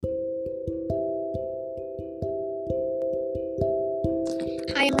Hi,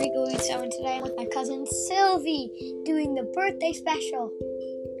 I'm Rico Luso, and today I'm with my cousin Sylvie doing the birthday special.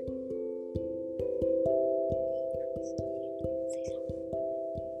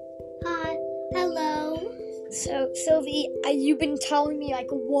 Hi, hello. So, Sylvie, you've been telling me,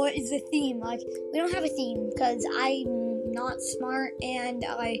 what is the theme? We don't have a theme because I'm not smart and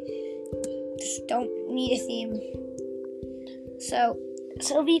I just don't need a theme. So,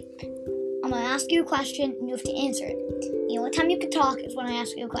 Sylvie, I'm going to ask you a question and you have to answer it. The only time you can talk is when I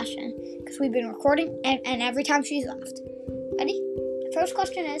ask you a question because we've been recording and every time she's left. Ready? The first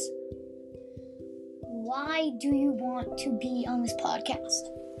question is, why do you want to be on this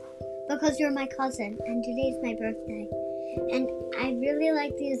podcast? Because you're my cousin and today's my birthday. And I really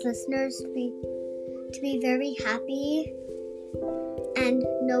like these listeners to be very happy and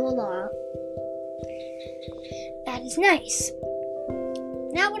know a lot. That is nice.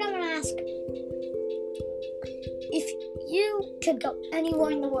 Now what I'm going to ask, if you could go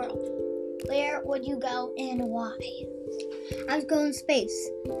anywhere in the world, where would you go and why? I would go in space.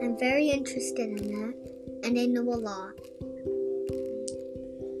 I'm very interested in that and I know a lot.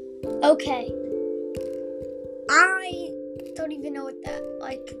 Okay. I don't even know what that,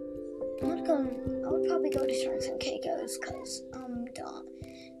 I would probably go to Sharks and Caicos because I'm dumb.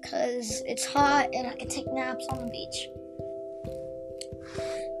 Because it's hot and I can take naps on the beach.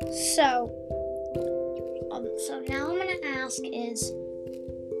 So now I'm going to ask is,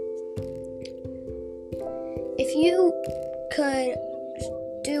 if you could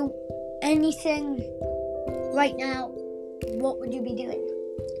do anything right now, what would you be doing?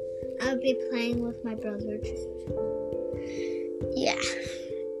 I would be playing with my brother. Yeah,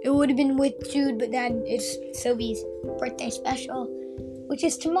 it would have been with Jude, but then it's Sylvie's birthday special, which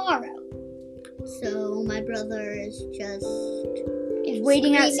is tomorrow. So my brother is waiting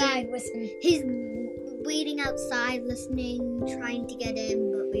screaming outside listening. He's waiting outside listening, trying to get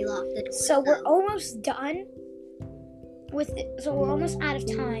in, but we locked the door. So we're almost done with it. So we're almost out of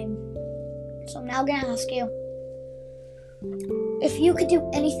time. So I'm now gonna ask you, if you could do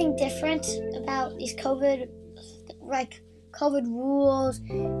anything different about these COVID rules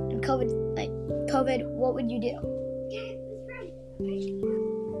and COVID, what would you do?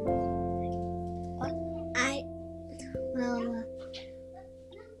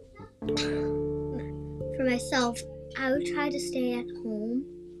 For myself, I would try to stay at home.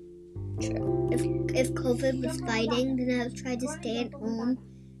 True. If COVID was fighting, then I would try to stay at home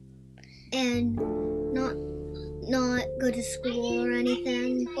and not go to school or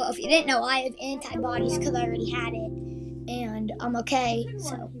anything. Well, if you didn't know, I have antibodies because I already had it, and I'm okay,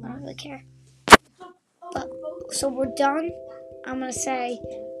 so I don't really care. But so we're done. I'm gonna say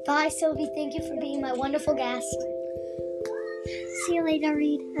bye, Sylvie. Thank you for being my wonderful guest. See you later,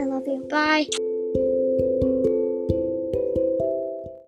 Reed. I love you. Bye.